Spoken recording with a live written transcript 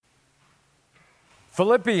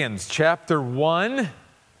Philippians chapter 1,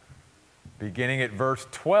 beginning at verse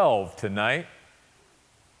 12 tonight.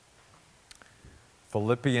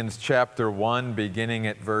 Philippians chapter 1, beginning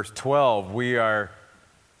at verse 12. We are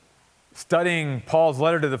studying Paul's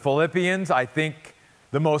letter to the Philippians. I think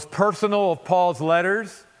the most personal of Paul's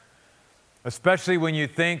letters, especially when you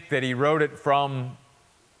think that he wrote it from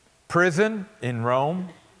prison in Rome.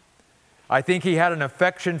 I think he had an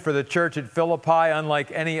affection for the church at Philippi,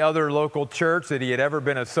 unlike any other local church that he had ever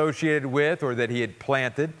been associated with or that he had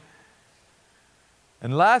planted.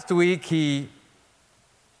 And last week he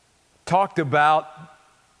talked about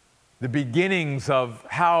the beginnings of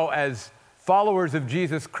how, as followers of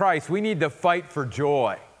Jesus Christ, we need to fight for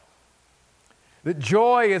joy. That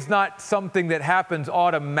joy is not something that happens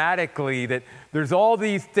automatically, that there's all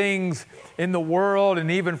these things in the world and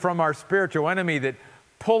even from our spiritual enemy that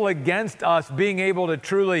pull against us being able to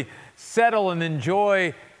truly settle and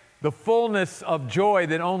enjoy the fullness of joy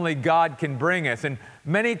that only God can bring us. And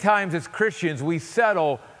many times as Christians, we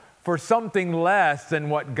settle for something less than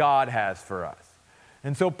what God has for us.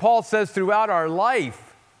 And so Paul says throughout our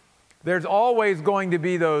life, there's always going to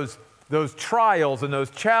be those trials and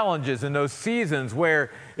those challenges and those seasons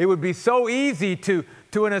where it would be so easy to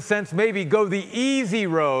in a sense, maybe go the easy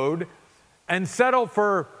road and settle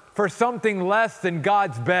for something less than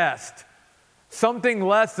God's best, something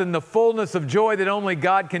less than the fullness of joy that only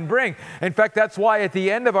God can bring. In fact, that's why at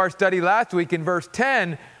the end of our study last week in verse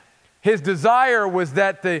 10, his desire was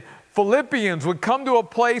that the Philippians would come to a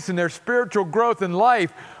place in their spiritual growth in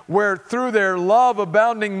life where through their love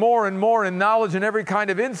abounding more and more in knowledge and every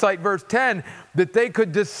kind of insight, verse 10, that they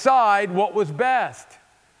could decide what was best.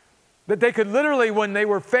 That they could literally, when they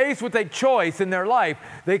were faced with a choice in their life,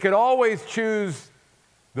 they could always choose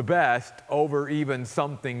the best over even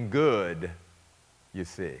something good, you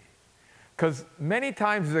see. Because many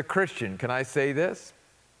times as a Christian, can I say this?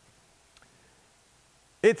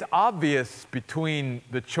 It's obvious between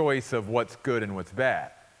the choice of what's good and what's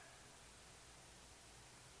bad.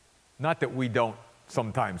 Not that we don't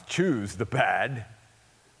sometimes choose the bad,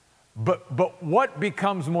 but what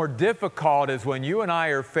becomes more difficult is when you and I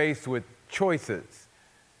are faced with choices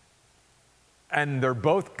and they're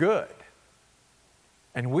both good.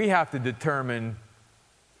 And we have to determine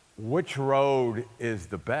which road is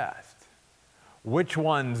the best, which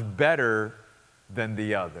one's better than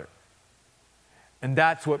the other. And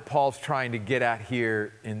that's what Paul's trying to get at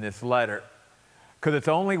here in this letter. Because it's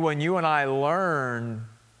only when you and I learn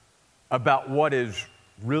about what is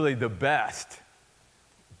really the best,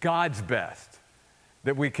 God's best,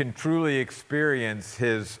 that we can truly experience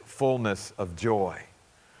His fullness of joy.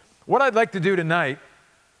 What I'd like to do tonight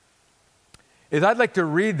is I'd like to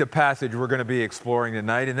read the passage we're going to be exploring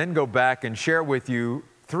tonight and then go back and share with you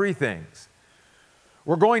three things.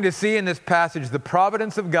 We're going to see in this passage the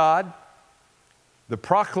providence of God, the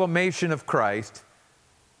proclamation of Christ,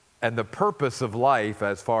 and the purpose of life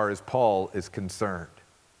as far as Paul is concerned.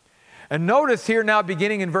 And notice here now,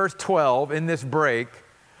 beginning in verse 12, in this break,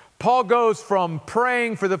 Paul goes from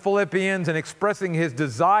praying for the Philippians and expressing his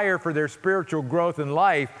desire for their spiritual growth in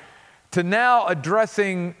life to now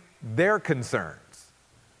addressing their concerns.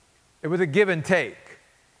 It was a give and take.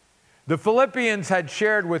 The Philippians had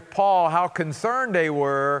shared with Paul how concerned they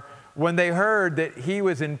were when they heard that he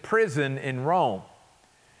was in prison in Rome.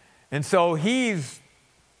 And so he's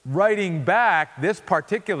writing back this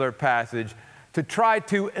particular passage to try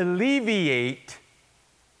to alleviate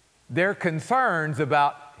their concerns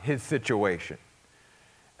about his situation.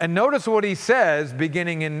 And notice what he says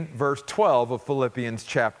beginning in verse 12 of Philippians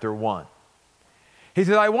chapter 1. He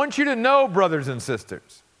says, I want you to know, brothers and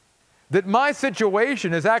sisters, that my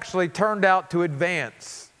situation has actually turned out to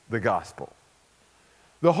advance the gospel.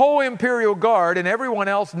 The whole imperial guard and everyone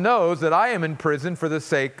else knows that I am in prison for the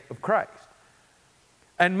sake of Christ.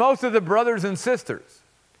 And most of the brothers and sisters,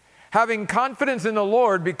 having confidence in the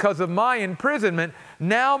Lord because of my imprisonment,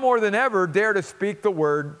 now more than ever dare to speak the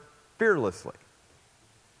word fearlessly.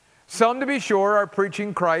 Some, to be sure, are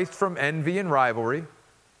preaching Christ from envy and rivalry,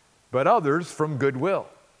 but others from goodwill.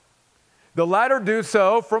 The latter do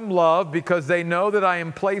so from love because they know that I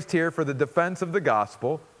am placed here for the defense of the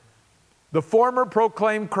gospel. The former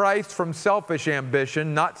proclaim Christ from selfish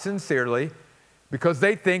ambition, not sincerely, because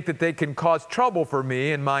they think that they can cause trouble for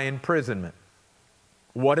me in my imprisonment.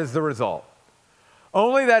 What is the result?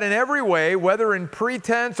 Only that in every way, whether in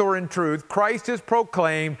pretense or in truth, Christ is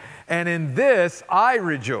proclaimed, and in this I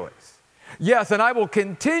rejoice. Yes, and I will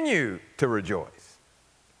continue to rejoice.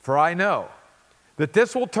 For I know that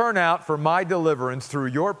this will turn out for my deliverance through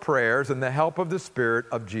your prayers and the help of the Spirit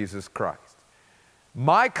of Jesus Christ.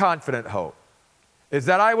 My confident hope is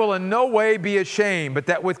that I will in no way be ashamed, but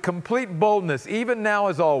that with complete boldness, even now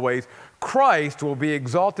as always, Christ will be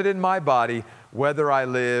exalted in my body, whether I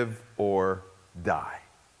live or die.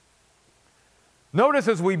 Notice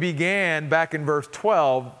as we began back in verse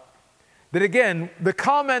 12, that again, the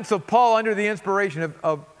comments of Paul under the inspiration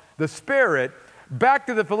of the Spirit back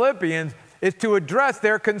to the Philippians is to address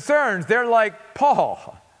their concerns. They're like,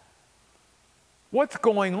 Paul, what's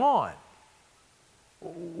going on?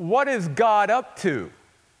 What is God up to?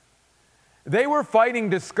 They were fighting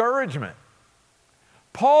discouragement.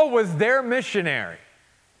 Paul was their missionary.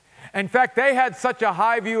 In fact, they had such a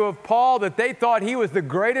high view of Paul that they thought he was the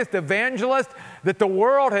greatest evangelist that the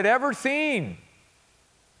world had ever seen.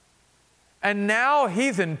 And now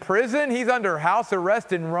he's in prison. He's under house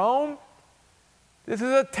arrest in Rome. This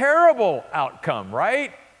is a terrible outcome,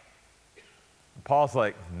 right? Paul's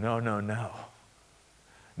like, no.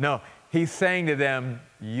 No, he's saying to them,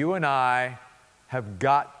 you and I have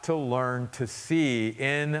got to learn to see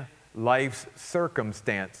in life's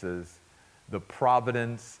circumstances the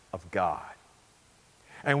providence of God.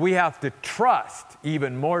 And we have to trust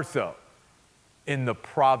even more so in the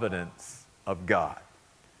providence of God.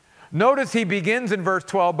 Notice he begins in verse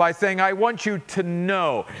 12 by saying, I want you to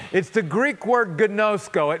know. It's the Greek word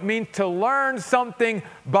gnosko. It means to learn something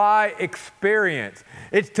by experience.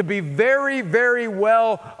 It's to be very, very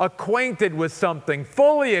well acquainted with something,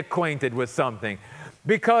 fully acquainted with something.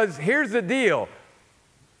 Because here's the deal.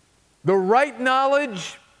 The right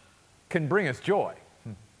knowledge can bring us joy.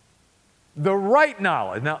 The right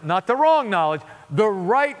knowledge, now, not the wrong knowledge, the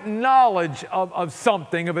right knowledge of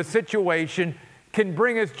something, of a situation, can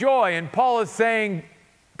bring us joy. And Paul is saying,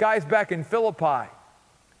 guys back in Philippi,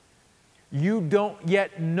 you don't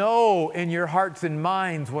yet know in your hearts and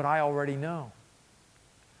minds what I already know.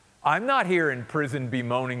 I'm not here in prison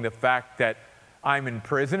bemoaning the fact that I'm in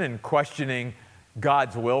prison and questioning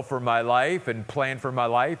God's will for my life and plan for my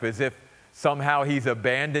life as if somehow he's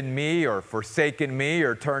abandoned me or forsaken me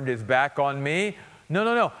or turned his back on me.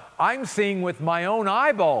 No. I'm seeing with my own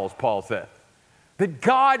eyeballs, Paul says, that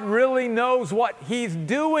God really knows what he's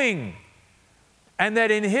doing. And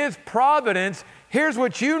that in his providence, here's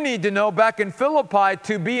what you need to know back in Philippi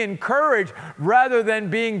to be encouraged rather than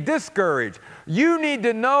being discouraged. You need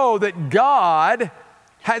to know that God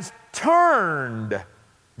has turned,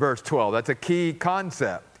 verse 12, that's a key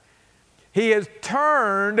concept. He has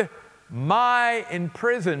turned my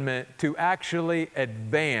imprisonment to actually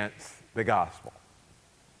advance the gospel.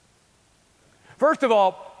 First of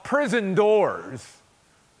all, prison doors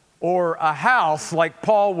or a house like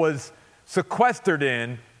Paul was sequestered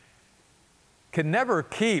in can never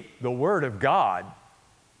keep the Word of God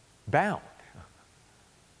bound.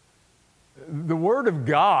 The Word of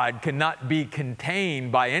God cannot be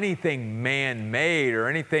contained by anything man-made or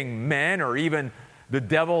anything men or even the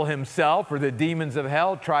devil himself or the demons of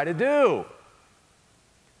hell try to do.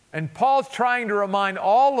 And Paul's trying to remind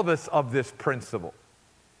all of us of this principle.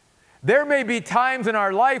 There may be times in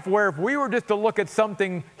our life where if we were just to look at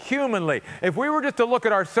something humanly, if we were just to look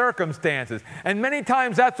at our circumstances, and many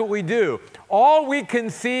times that's what we do, all we can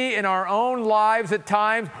see in our own lives at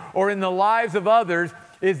times or in the lives of others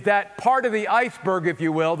is that part of the iceberg, if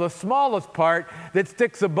you will, the smallest part that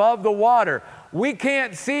sticks above the water. We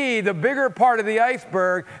can't see the bigger part of the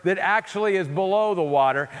iceberg that actually is below the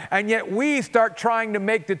water, and yet we start trying to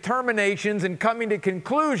make determinations and coming to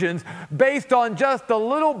conclusions based on just the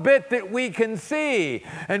little bit that we can see.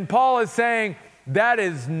 And Paul is saying, that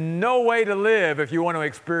is no way to live if you want to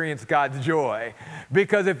experience God's joy.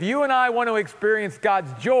 Because if you and I want to experience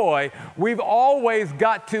God's joy, we've always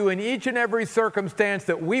got to, in each and every circumstance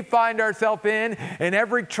that we find ourselves in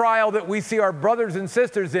every trial that we see our brothers and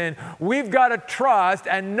sisters in, we've got to trust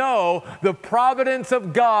and know the providence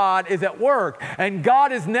of God is at work. And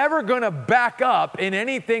God is never going to back up in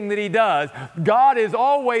anything that he does. God is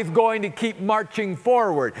always going to keep marching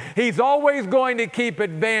forward. He's always going to keep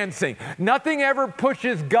advancing. Nothing ever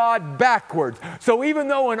pushes God backwards. So even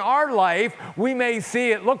though in our life we may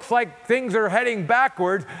see it looks like things are heading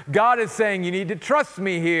backwards, God is saying, you need to trust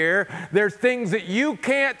me here. There's things that you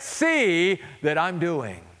can't see that I'm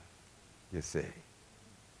doing, you see.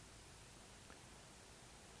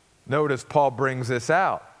 Notice Paul brings this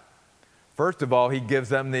out. First of all, he gives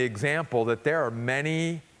them the example that there are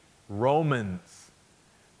many Roman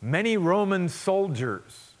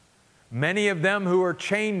soldiers, many of them who are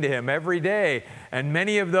chained to him every day, and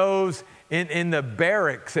many of those in the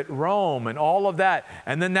barracks at Rome and all of that.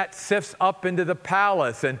 And then that sifts up into the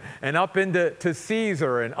palace and up into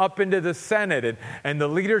Caesar and up into the Senate and the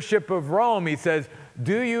leadership of Rome. He says,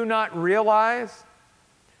 do you not realize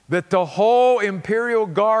that the whole imperial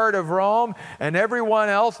guard of Rome and everyone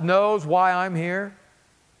else knows why I'm here?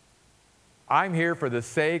 I'm here for the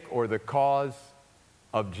sake or the cause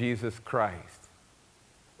of Jesus Christ.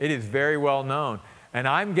 It is very well known. And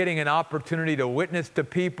I'm getting an opportunity to witness to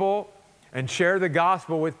people and share the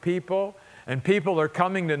gospel with people. And people are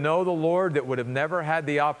coming to know the Lord that would have never had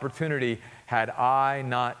the opportunity had I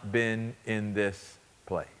not been in this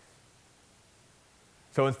place.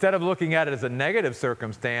 So instead of looking at it as a negative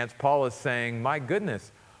circumstance, Paul is saying, my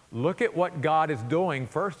goodness, look at what God is doing,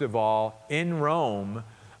 first of all, in Rome,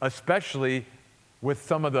 especially with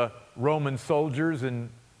some of the Roman soldiers and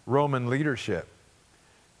Roman leadership.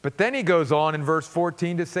 But then he goes on in verse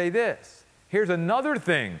 14 to say this. Here's another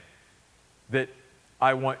thing that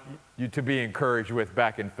I want you to be encouraged with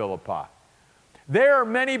back in Philippi. There are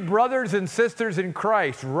many brothers and sisters in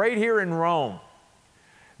Christ right here in Rome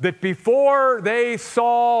that before they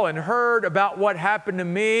saw and heard about what happened to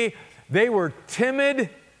me, they were timid,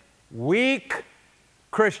 weak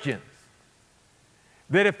Christians.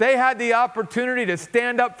 That if they had the opportunity to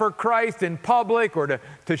stand up for Christ in public or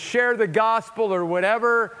to share the gospel or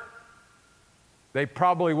whatever, they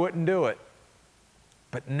probably wouldn't do it.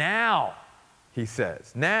 But now, he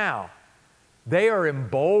says, now they are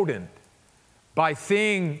emboldened by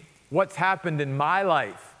seeing what's happened in my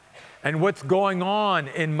life and what's going on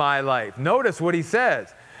in my life. Notice what he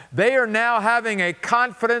says. They are now having a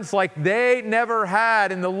confidence like they never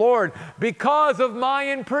had in the Lord because of my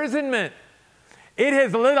imprisonment. It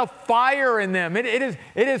has lit a fire in them. It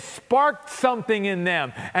has sparked something in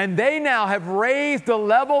them. And they now have raised the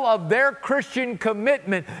level of their Christian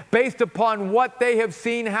commitment based upon what they have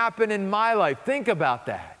seen happen in my life. Think about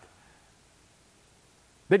that.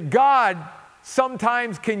 That God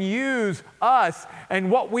sometimes can use us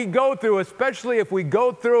and what we go through, especially if we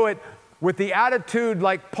go through it with the attitude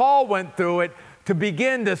like Paul went through it, to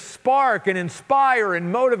begin to spark and inspire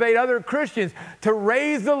and motivate other Christians to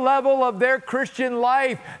raise the level of their Christian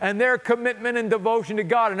life and their commitment and devotion to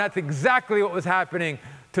God. And that's exactly what was happening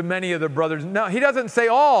to many of the brothers. Now, he doesn't say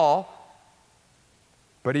all,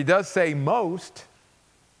 but he does say most.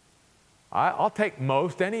 I'll take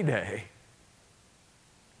most any day.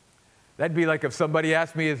 That'd be like if somebody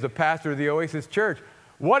asked me as the pastor of the Oasis Church,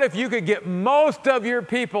 what if you could get most of your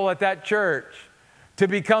people at that church to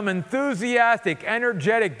become enthusiastic,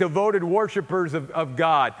 energetic, devoted worshipers of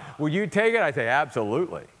God? Will you take it? I say,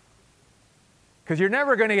 absolutely. Because you're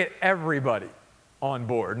never going to get everybody on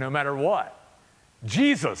board, no matter what.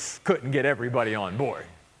 Jesus couldn't get everybody on board.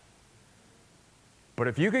 But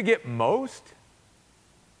if you could get most,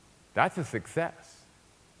 that's a success.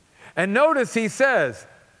 And notice he says,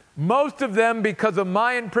 most of them, because of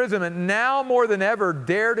my imprisonment, now more than ever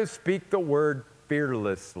dare to speak the word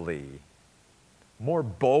fearlessly, more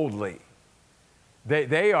boldly.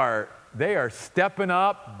 They are stepping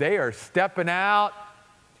up. They are stepping out.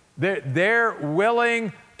 They're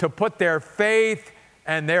willing to put their faith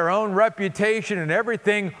and their own reputation and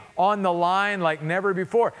everything on the line like never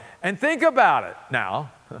before. And think about it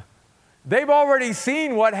now. They've already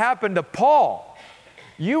seen what happened to Paul.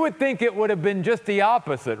 You would think it would have been just the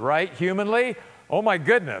opposite, right? Humanly, oh my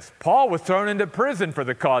goodness, Paul was thrown into prison for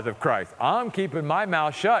the cause of Christ. I'm keeping my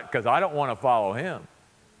mouth shut because I don't want to follow him.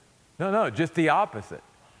 No, just the opposite.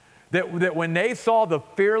 That when they saw the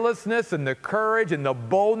fearlessness and the courage and the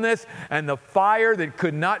boldness and the fire that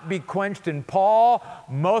could not be quenched in Paul,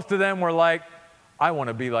 most of them were like, I want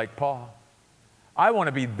to be like Paul. I want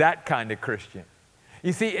to be that kind of Christian.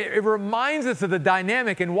 You see, it reminds us of the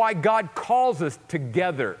dynamic and why God calls us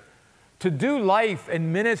together to do life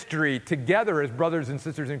and ministry together as brothers and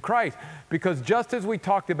sisters in Christ. Because just as we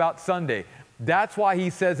talked about Sunday, that's why he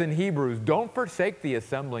says in Hebrews, don't forsake the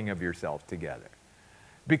assembling of yourselves together.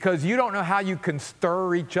 Because you don't know how you can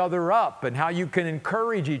stir each other up and how you can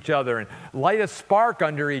encourage each other and light a spark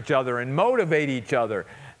under each other and motivate each other.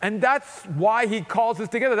 And that's why he calls us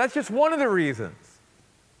together. That's just one of the reasons,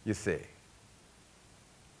 you see.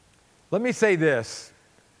 Let me say this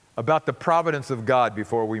about the providence of God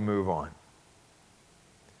before we move on.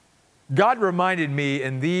 God reminded me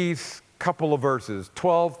in these couple of verses,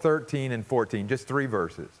 12, 13, and 14, just 3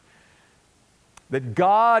 verses, that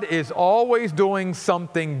God is always doing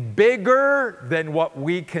something bigger than what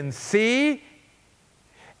we can see,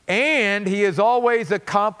 and he is always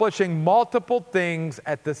accomplishing multiple things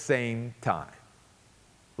at the same time.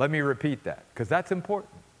 Let me repeat that, because that's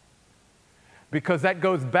important. Because that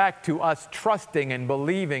goes back to us trusting and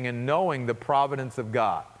believing and knowing the providence of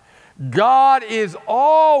God. God is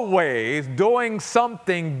always doing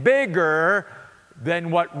something bigger than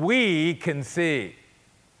what we can see.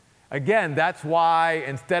 Again, that's why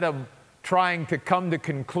instead of trying to come to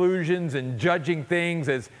conclusions and judging things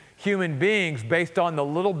as human beings based on the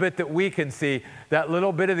little bit that we can see, that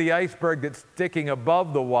little bit of the iceberg that's sticking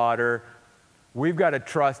above the water. We've got to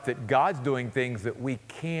trust that God's doing things that we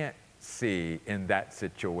can't see in that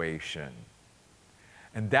situation.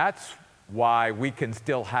 And that's why we can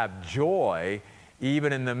still have joy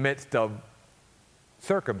even in the midst of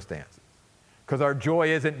circumstances. Because our joy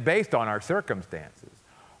isn't based on our circumstances.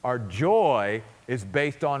 Our joy is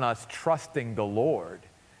based on us trusting the Lord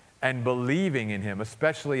and believing in Him,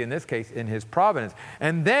 especially in this case, in His providence.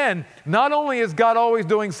 And then, not only is God always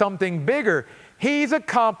doing something bigger, He's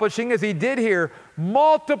accomplishing, as He did here,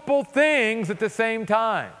 multiple things at the same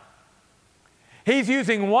time. He's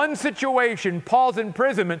using one situation, Paul's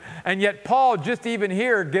imprisonment, and yet Paul, just even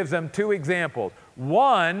here, gives them two examples.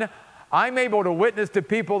 One, I'm able to witness to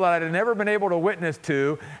people that I'd never been able to witness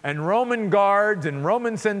to, and Roman guards and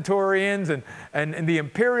Roman centurions and the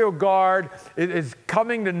imperial guard is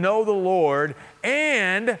coming to know the Lord,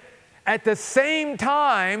 and at the same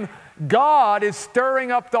time, God is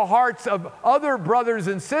stirring up the hearts of other brothers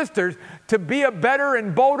and sisters to be a better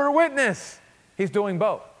and bolder witness. He's doing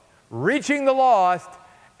both, reaching the lost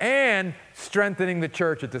and strengthening the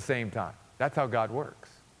church at the same time. That's how God works,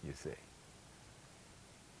 you see.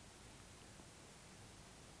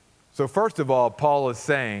 So first of all, Paul is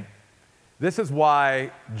saying, this is why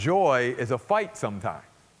joy is a fight sometimes.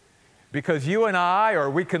 Because you and I, or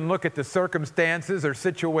we can look at the circumstances or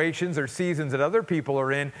situations or seasons that other people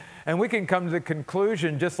are in, and we can come to the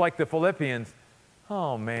conclusion, just like the Philippians,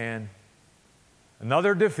 oh man,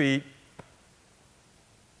 another defeat.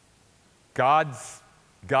 God's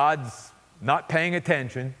not paying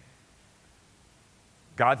attention.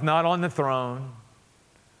 God's not on the throne.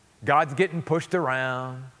 God's getting pushed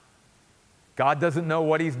around. God doesn't know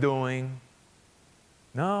what He's doing.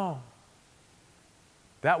 No.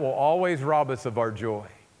 That will always rob us of our joy.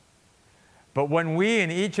 But when we,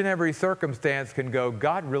 in each and every circumstance, can go,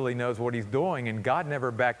 God really knows what He's doing, and God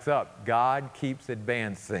never backs up. God keeps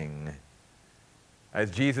advancing.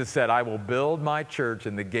 As Jesus said, I will build my church,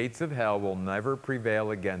 and the gates of hell will never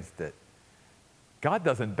prevail against it. God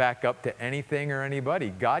doesn't back up to anything or anybody.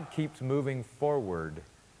 God keeps moving forward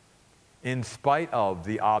in spite of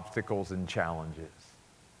the obstacles and challenges.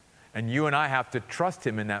 And you and I have to trust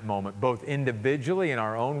Him in that moment, both individually in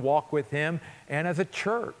our own walk with Him and as a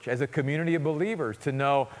church, as a community of believers, to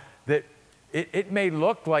know that it may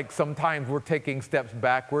look like sometimes we're taking steps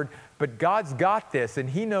backward, but God's got this, and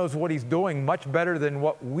He knows what He's doing much better than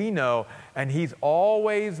what we know, and He's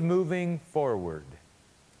always moving forward.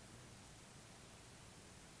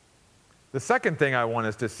 The second thing I want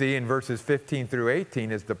us to see in verses 15 through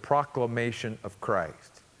 18 is the proclamation of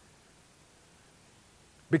Christ.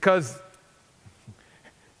 Because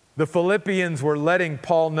the Philippians were letting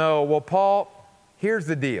Paul know, well, Paul, here's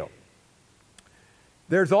the deal.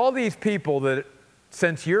 There's all these people that,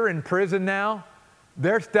 since you're in prison now,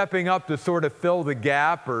 they're stepping up to sort of fill the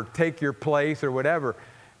gap or take your place or whatever.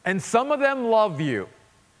 And some of them love you.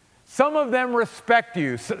 Some of them respect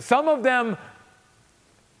you. Some of them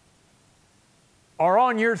are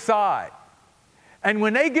on your side. And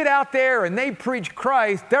when they get out there and they preach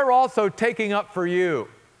Christ, they're also taking up for you.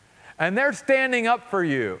 And they're standing up for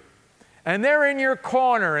you. And they're in your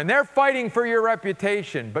corner and they're fighting for your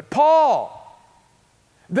reputation. But Paul,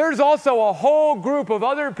 there's also a whole group of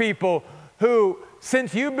other people who,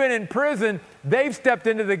 since you've been in prison, they've stepped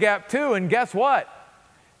into the gap too. And guess what?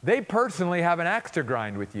 They personally have an axe to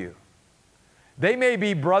grind with you. They may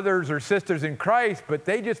be brothers or sisters in Christ, but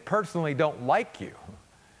they just personally don't like you.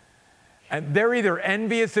 And they're either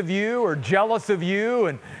envious of you or jealous of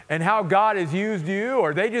you and how God has used you,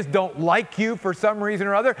 or they just don't like you for some reason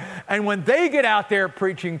or other. And when they get out there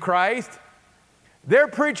preaching Christ, they're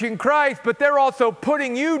preaching Christ, but they're also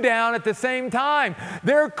putting you down at the same time.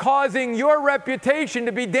 They're causing your reputation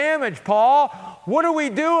to be damaged, Paul. What do we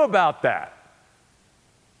do about that?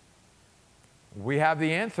 We have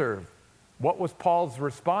the answer. What was Paul's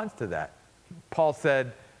response to that? Paul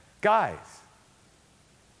said, guys,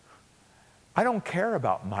 I don't care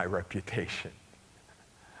about my reputation.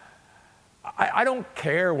 I don't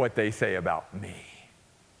care what they say about me.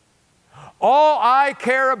 All I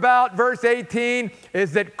care about, verse 18,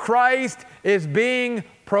 is that Christ is being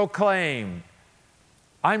proclaimed.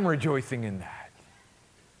 I'm rejoicing in that.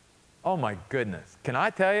 Oh my goodness. Can I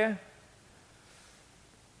tell you?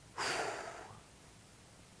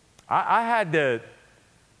 I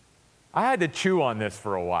had to chew on this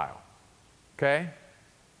for a while, okay?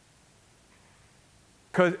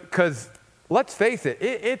 Because let's face it,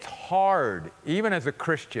 it's hard, even as a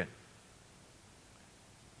Christian,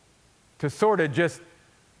 to sort of just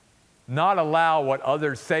not allow what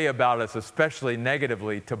others say about us, especially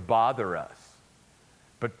negatively, to bother us.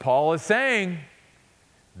 But Paul is saying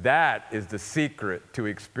that is the secret to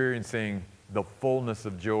experiencing the fullness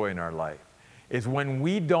of joy in our life, is when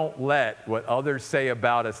we don't let what others say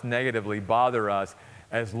about us negatively bother us,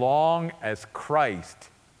 as long as Christ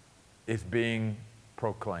is being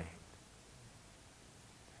proclaimed.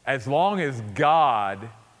 As long as God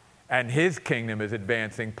and His kingdom is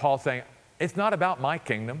advancing, Paul's saying, it's not about my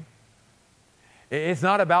kingdom. It's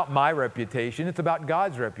not about my reputation. It's about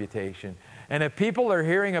God's reputation. And if people are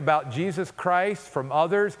hearing about Jesus Christ from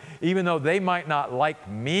others, even though they might not like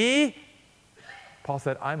me, Paul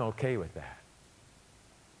said, I'm okay with that.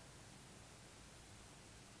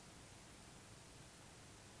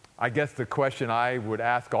 I guess the question I would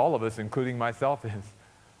ask all of us, including myself, is,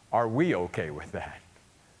 are we okay with that?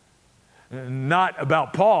 Not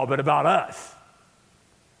about Paul, but about us.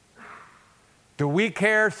 Do we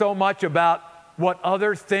care so much about what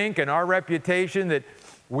others think and our reputation that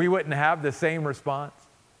we wouldn't have the same response?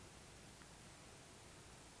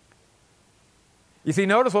 You see,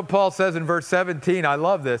 notice what Paul says in verse 17. I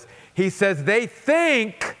love this. He says, they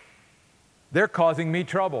think they're causing me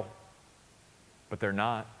trouble, but they're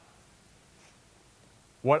not.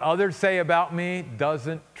 What others say about me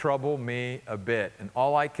doesn't trouble me a bit. And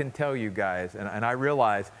all I can tell you guys, and I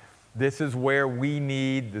realize this is where we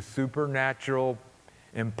need the supernatural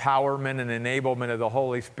empowerment and enablement of the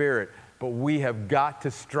Holy Spirit, but we have got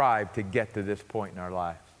to strive to get to this point in our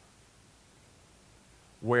lives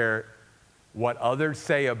where what others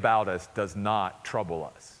say about us does not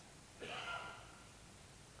trouble us.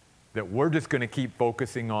 That we're just going to keep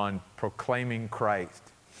focusing on proclaiming Christ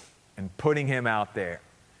and putting Him out there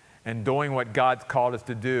and doing what God's called us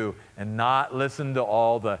to do, and not listen to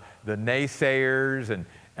all the naysayers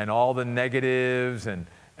and all the negatives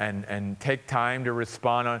and take time to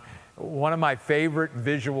respond on. One of my favorite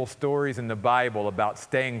visual stories in the Bible about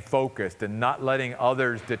staying focused and not letting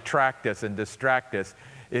others detract us and distract us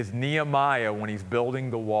is Nehemiah when he's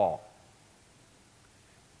building the wall.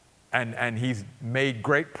 And he's made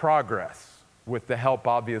great progress with the help,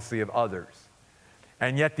 obviously, of others.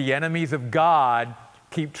 And yet the enemies of God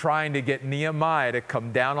keep trying to get Nehemiah to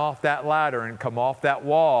come down off that ladder and come off that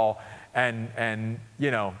wall and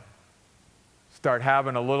start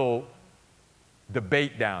having a little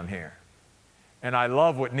debate down here. And I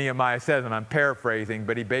love what Nehemiah says, and I'm paraphrasing,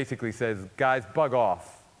 but he basically says, guys, bug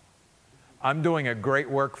off. I'm doing a great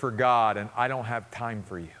work for God, and I don't have time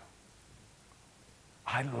for you.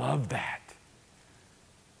 I love that.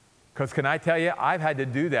 Because can I tell you, I've had to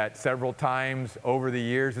do that several times over the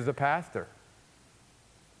years as a pastor.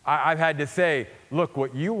 I've had to say, look,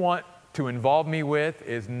 what you want to involve me with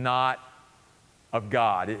is not of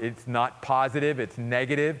God. It's not positive. It's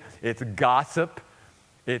negative. It's gossip.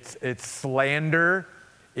 It's slander.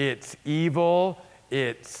 It's evil.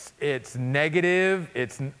 It's negative.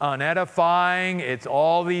 It's unedifying. It's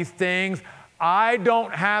all these things. I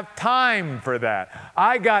don't have time for that.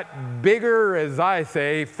 I got bigger, as I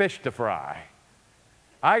say, fish to fry.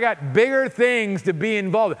 I got bigger things to be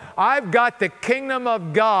involved in. I've got the kingdom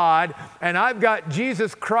of God, and I've got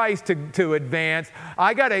Jesus Christ to advance.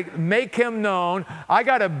 I got to make Him known. I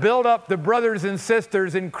got to build up the brothers and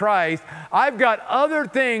sisters in Christ. I've got other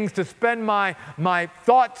things to spend my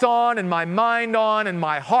thoughts on and my mind on and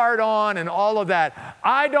my heart on and all of that.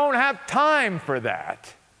 I don't have time for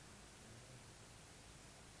that.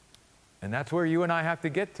 And that's where you and I have to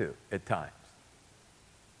get to at times.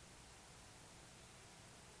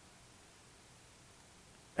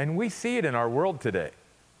 And we see it in our world today.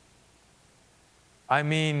 I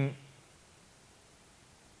mean,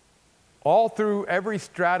 all through every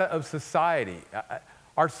strata of society,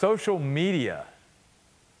 our social media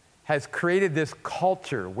has created this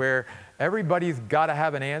culture where everybody's got to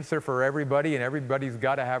have an answer for everybody, and everybody's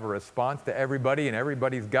got to have a response to everybody, and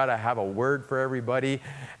everybody's got to have a word for everybody.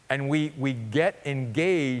 And we get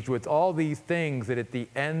engaged with all these things that at the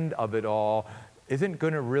end of it all isn't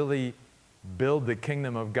going to really build the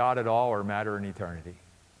kingdom of God at all or matter in eternity.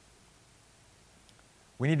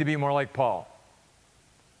 We need to be more like Paul.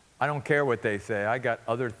 I don't care what they say. I got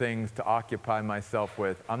other things to occupy myself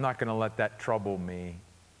with. I'm not going to let that trouble me.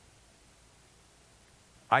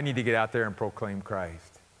 I need to get out there and proclaim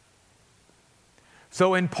Christ.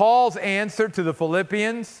 So in Paul's answer to the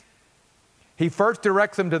Philippians, he first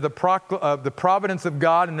directs them to the providence of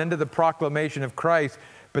God and then to the proclamation of Christ.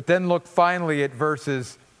 But then look finally at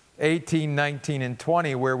verses 18, 19, and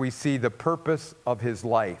 20, where we see the purpose of his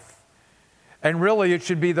life. And really, it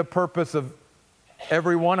should be the purpose of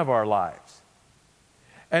every one of our lives.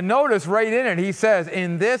 And notice right in it, he says,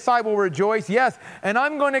 in this I will rejoice, yes, and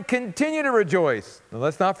I'm going to continue to rejoice. Now,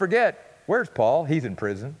 let's not forget, where's Paul? He's in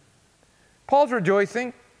prison. Paul's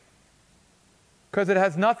rejoicing because it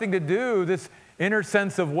has nothing to do, this inner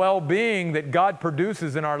sense of well-being that God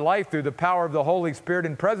produces in our life through the power of the Holy Spirit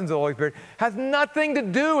and presence of the Holy Spirit, has nothing to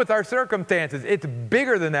do with our circumstances. It's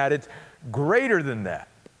bigger than that. It's greater than that.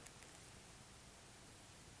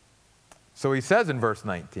 So he says in verse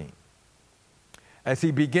 19, as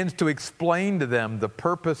he begins to explain to them the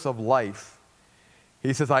purpose of life,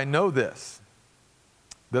 he says, I know this,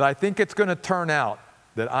 that I think it's going to turn out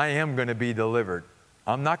that I am going to be delivered.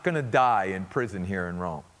 I'm not going to die in prison here in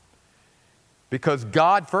Rome. Because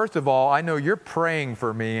God, first of all, I know you're praying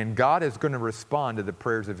for me, and God is going to respond to the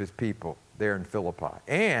prayers of his people there in Philippi.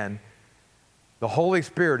 And the Holy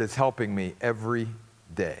Spirit is helping me every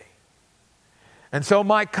day. And so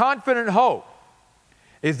my confident hope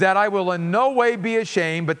is that I will in no way be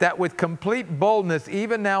ashamed, but that with complete boldness,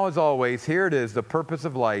 even now as always, here it is, the purpose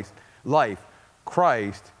of life,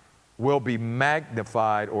 Christ will be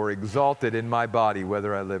magnified or exalted in my body,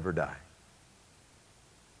 whether I live or die.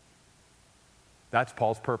 That's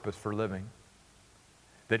Paul's purpose for living.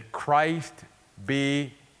 That Christ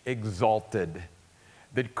be exalted.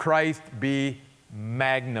 That Christ be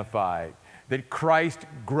magnified. That Christ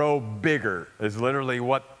grow bigger is literally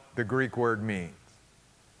what the Greek word means.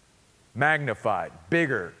 Magnified,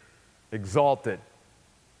 bigger, exalted.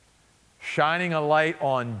 Shining a light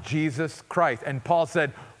on Jesus Christ. And Paul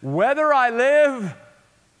said, whether I live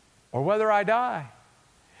or whether I die.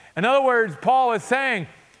 In other words, Paul is saying,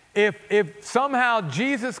 if somehow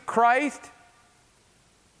Jesus Christ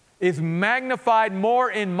is magnified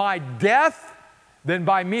more in my death than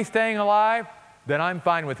by me staying alive, then I'm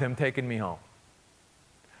fine with him taking me home.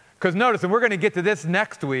 Because notice, and we're going to get to this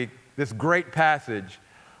next week, this great passage.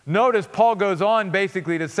 Notice Paul goes on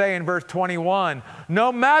basically to say in verse 21,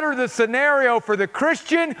 no matter the scenario for the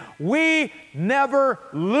Christian, we never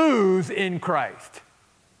lose in Christ.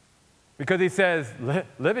 Because he says,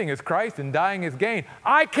 living is Christ and dying is gain.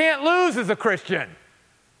 I can't lose as a Christian.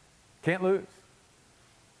 Can't lose.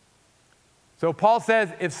 So Paul says,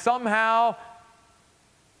 if somehow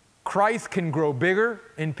Christ can grow bigger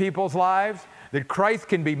in people's lives, that Christ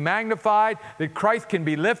can be magnified, that Christ can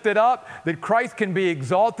be lifted up, that Christ can be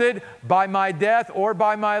exalted by my death or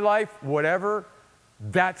by my life, whatever,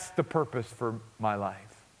 that's the purpose for my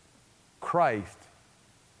life. Christ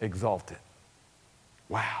exalted.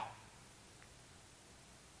 Wow.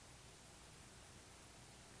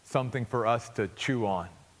 Something for us to chew on,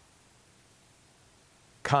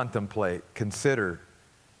 contemplate, consider,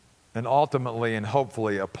 and ultimately and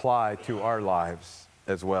hopefully apply to our lives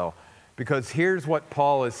as well. Because here's what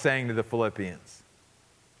Paul is saying to the Philippians.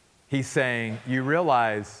 He's saying, you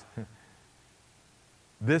realize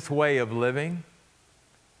this way of living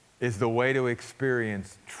is the way to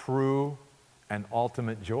experience true and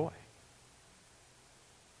ultimate joy.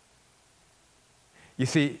 You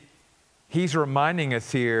see, he's reminding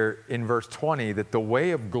us here in verse 20 that the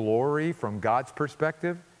way of glory from God's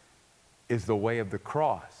perspective is the way of the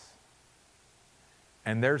cross.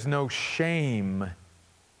 And there's no shame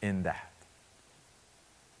in that.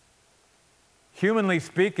 Humanly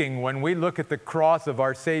speaking, when we look at the cross of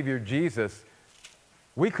our Savior Jesus,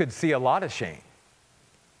 we could see a lot of shame.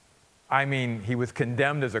 I mean, he was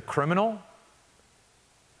condemned as a criminal,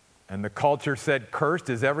 and the culture said, cursed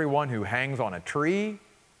is everyone who hangs on a tree.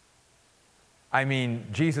 I mean,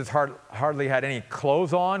 Jesus hardly had any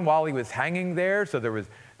clothes on while he was hanging there, so there was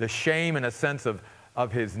the shame and a sense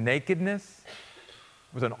of his nakedness.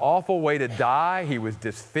 It was an awful way to die. He was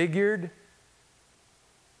disfigured.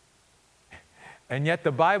 And yet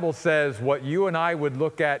the Bible says what you and I would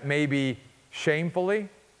look at maybe shamefully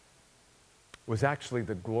was actually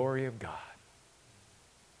the glory of God.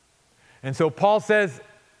 And so Paul says,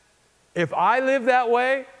 if I live that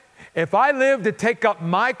way, if I live to take up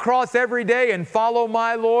my cross every day and follow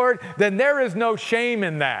my Lord, then there is no shame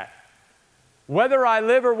in that. Whether I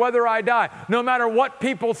live or whether I die, no matter what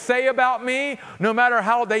people say about me, no matter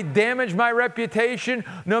how they damage my reputation,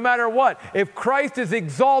 no matter what, if Christ is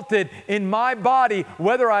exalted in my body,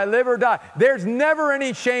 whether I live or die, there's never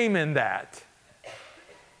any shame in that.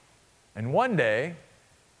 And one day,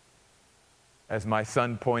 as my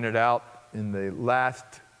son pointed out in the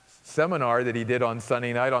last seminar that he did on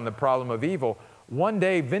Sunday night on the problem of evil, one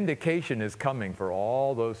day vindication is coming for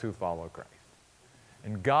all those who follow Christ.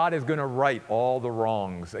 And God is going to right all the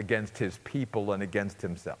wrongs against his people and against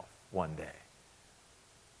himself one day.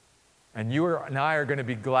 And you and I are going to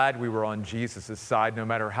be glad we were on Jesus' side no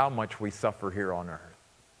matter how much we suffer here on earth.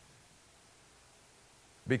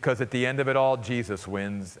 Because at the end of it all, Jesus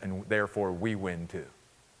wins, and therefore we win too.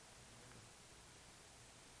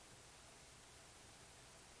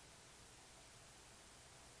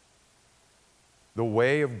 The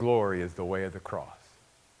way of glory is the way of the cross.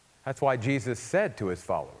 That's why Jesus said to his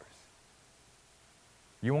followers,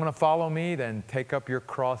 you want to follow me? Then take up your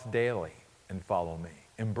cross daily and follow me.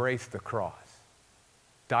 Embrace the cross.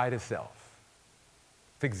 Die to self.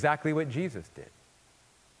 It's exactly what Jesus did.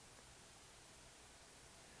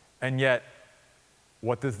 And yet,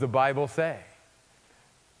 what does the Bible say?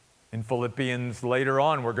 In Philippians later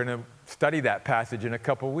on, we're going to study that passage in a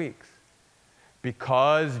couple weeks.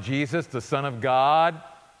 Because Jesus, the Son of God,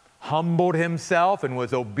 humbled himself and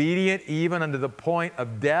was obedient even unto the point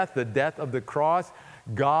of death, the death of the cross,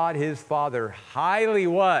 God, his Father, highly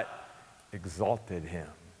what? Exalted him.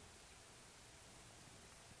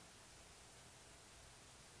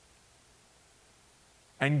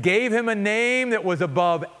 And gave him a name that was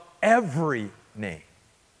above every name.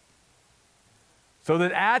 So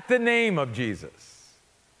that at the name of Jesus,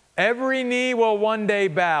 every knee will one day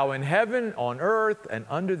bow in heaven, on earth, and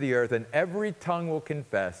under the earth, and every tongue will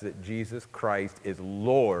confess that Jesus Christ is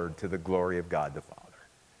Lord to the glory of God the Father.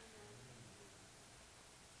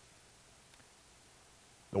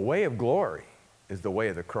 The way of glory is the way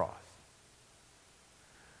of the cross.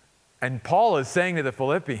 And Paul is saying to the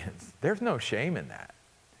Philippians, there's no shame in that.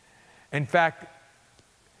 In fact,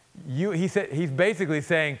 he's basically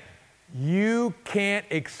saying, you can't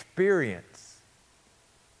experience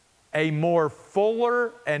a more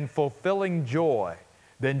fuller and fulfilling joy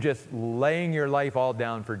than just laying your life all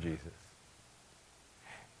down for Jesus.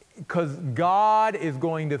 Because God is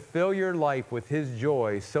going to fill your life with his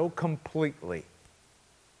joy so completely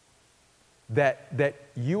that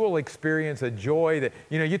you will experience a joy that,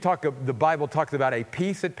 the Bible talks about a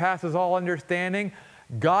peace that passes all understanding.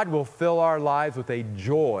 God will fill our lives with a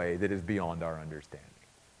joy that is beyond our understanding.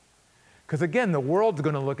 Because again, the world's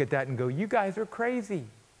going to look at that and go, you guys are crazy.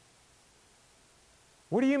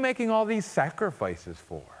 What are you making all these sacrifices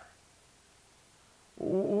for?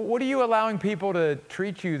 What are you allowing people to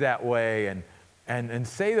treat you that way and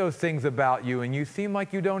say those things about you, and you seem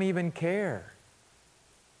like you don't even care?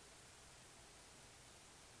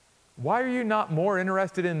 Why are you not more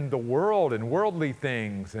interested in the world and worldly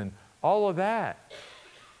things and all of that?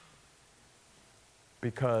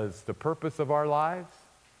 Because the purpose of our lives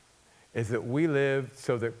is that we live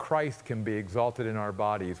so that Christ can be exalted in our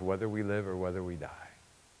bodies, whether we live or whether we die.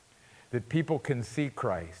 That people can see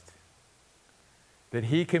Christ. That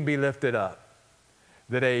he can be lifted up.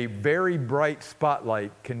 That a very bright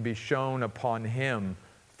spotlight can be shone upon him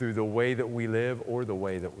through the way that we live or the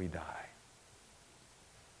way that we die.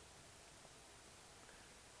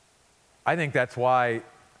 I think that's why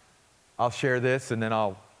I'll share this and then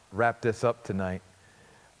I'll wrap this up tonight.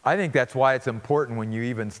 I think that's why it's important when you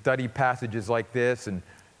even study passages like this and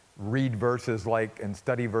read verses like and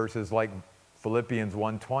study verses like Philippians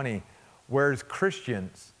 1:20, whereas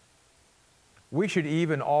Christians, we should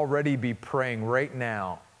even already be praying right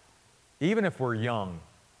now, even if we're young,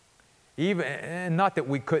 and not that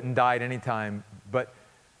we couldn't die at any time, but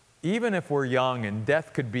even if we're young and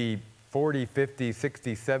death could be 40, 50,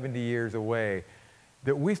 60, 70 years away,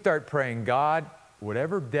 that we start praying, God,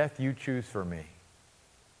 whatever death you choose for me,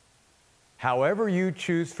 however you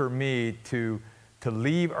choose for me to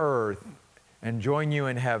leave earth and join you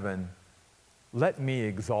in heaven, let me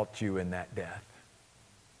exalt you in that death.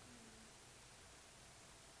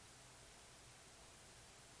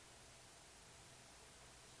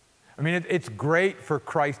 I mean, it's great for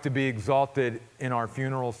Christ to be exalted in our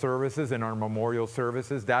funeral services, in our memorial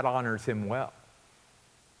services. That honors him well.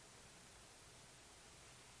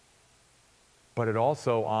 But it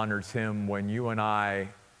also honors him when you and I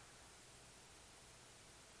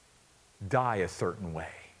die a certain way.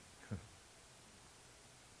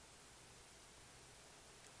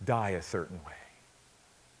 Die a certain way.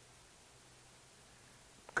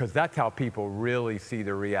 Because that's how people really see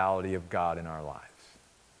the reality of God in our lives.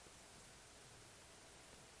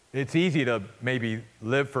 It's easy to maybe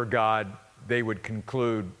live for God, they would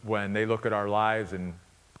conclude, when they look at our lives and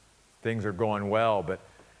things are going well. But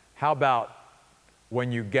how about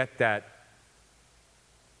when you get that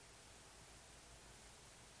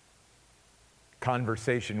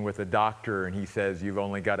conversation with a doctor and he says you've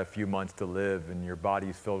only got a few months to live and your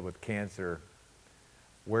body's filled with cancer?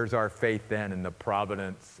 Where's our faith then in the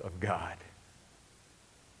providence of God?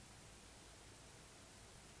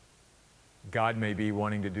 God may be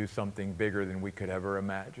wanting to do something bigger than we could ever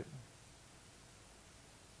imagine.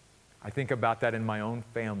 I think about that in my own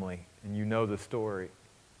family, and you know the story.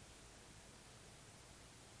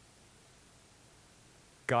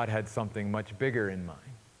 God had something much bigger in mind.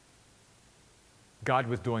 God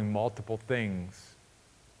was doing multiple things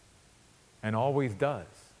and always does.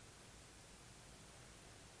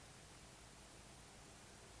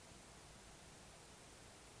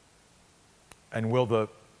 And will the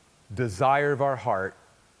desire of our heart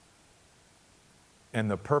and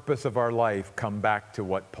the purpose of our life come back to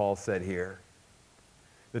what Paul said here?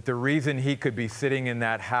 That the reason he could be sitting in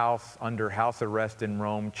that house under house arrest in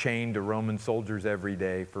Rome, chained to Roman soldiers every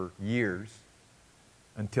day for years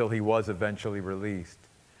until he was eventually released,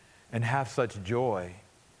 and have such joy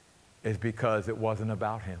is because it wasn't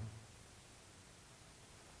about him.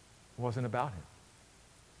 It wasn't about him.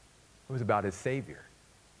 It was about his Savior.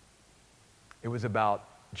 It was about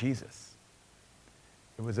Jesus.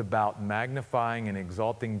 It was about magnifying and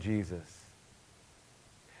exalting Jesus.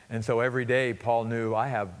 And so every day, Paul knew, I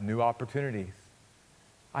have new opportunities.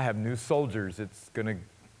 I have new soldiers that's going to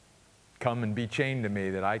come and be chained to me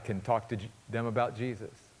that I can talk to them about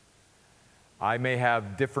Jesus. I may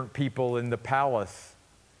have different people in the palace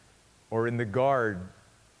or in the guard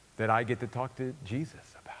that I get to talk to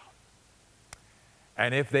Jesus about.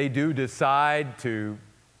 And if they do decide to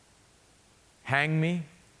hang me,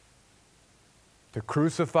 to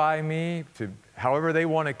crucify me, to however they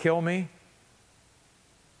want to kill me,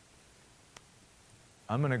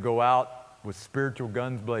 I'm going to go out with spiritual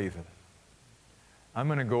guns blazing. I'm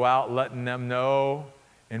going to go out letting them know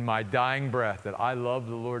in my dying breath that I love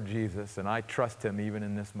the Lord Jesus and I trust him even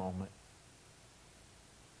in this moment.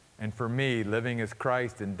 And for me, living as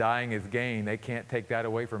Christ and dying as gain, they can't take that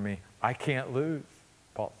away from me. I can't lose,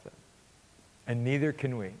 Paul said. And neither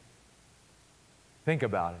can we. Think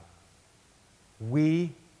about it.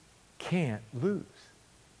 We can't lose.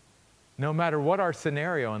 No matter what our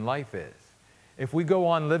scenario in life is. If we go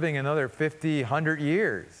on living another 50, 100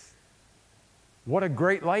 years, what a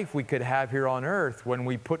great life we could have here on earth when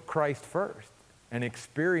we put Christ first and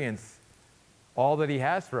experience all that he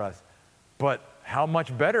has for us. But how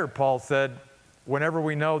much better, Paul said, whenever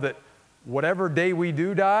we know that whatever day we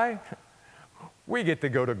do die, we get to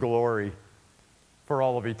go to glory for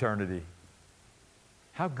all of eternity.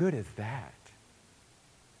 How good is that?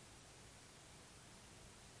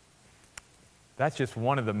 That's just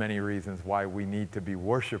one of the many reasons why we need to be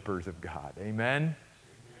worshipers of God. Amen?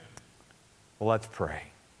 Well, let's pray.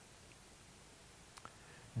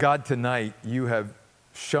 God, tonight you have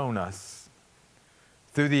shown us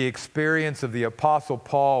through the experience of the Apostle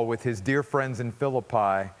Paul with his dear friends in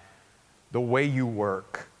Philippi the way you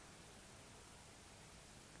work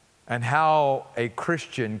and how a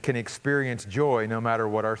Christian can experience joy no matter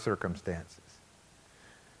what our circumstances.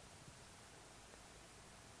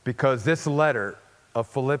 Because this letter of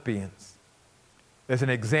Philippians is an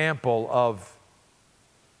example of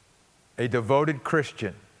a devoted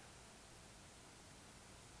Christian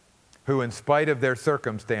who, in spite of their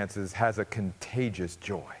circumstances, has a contagious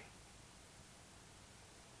joy.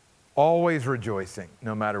 Always rejoicing,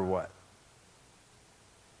 no matter what.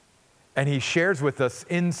 And he shares with us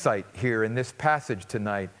insight here in this passage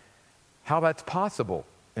tonight, how that's possible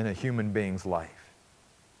in a human being's life.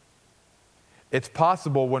 It's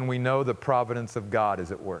possible when we know the providence of God is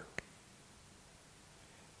at work.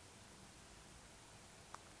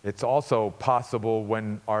 It's also possible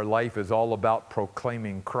when our life is all about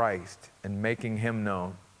proclaiming Christ and making him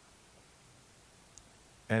known.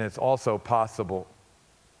 And it's also possible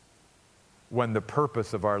when the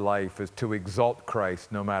purpose of our life is to exalt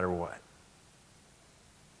Christ no matter what.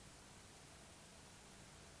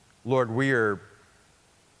 Lord,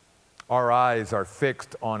 our eyes are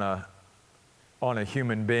fixed on a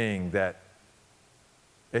human being that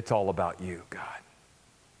it's all about you, God.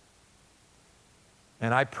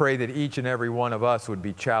 And I pray that each and every one of us would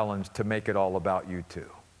be challenged to make it all about you too.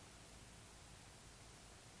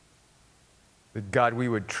 That God, we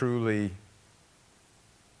would truly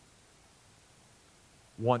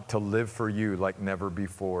want to live for you like never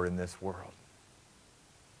before in this world.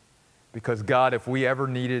 Because God, if we ever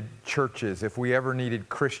needed churches, if we ever needed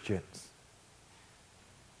Christians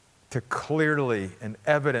to clearly and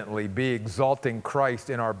evidently be exalting Christ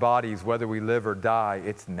in our bodies, whether we live or die,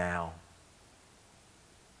 it's now.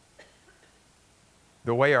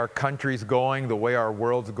 The way our country's going, the way our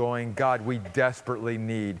world's going, God, we desperately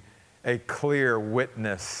need a clear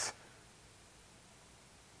witness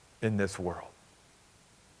in this world.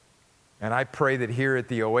 And I pray that here at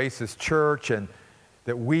the Oasis Church and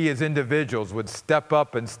that we as individuals would step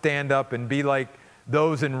up and stand up and be like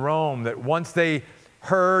those in Rome, that once they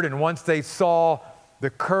heard and once they saw the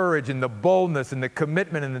courage and the boldness and the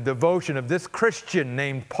commitment and the devotion of this Christian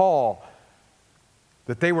named Paul,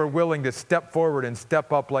 that they were willing to step forward and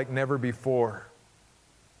step up like never before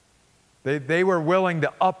They were willing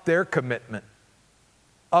to up their commitment,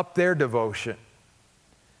 up their devotion,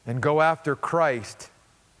 and go after Christ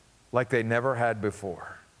like they never had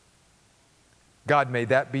before. God, may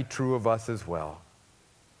that be true of us as well.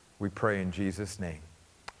 We pray in Jesus' name.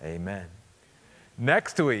 Amen.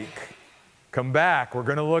 Next week, come back. We're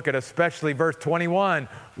going to look at especially verse 21.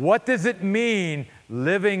 What does it mean,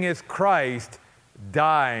 living is Christ,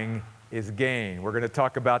 dying is gain? We're going to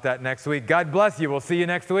talk about that next week. God bless you. We'll see you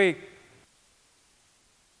next week.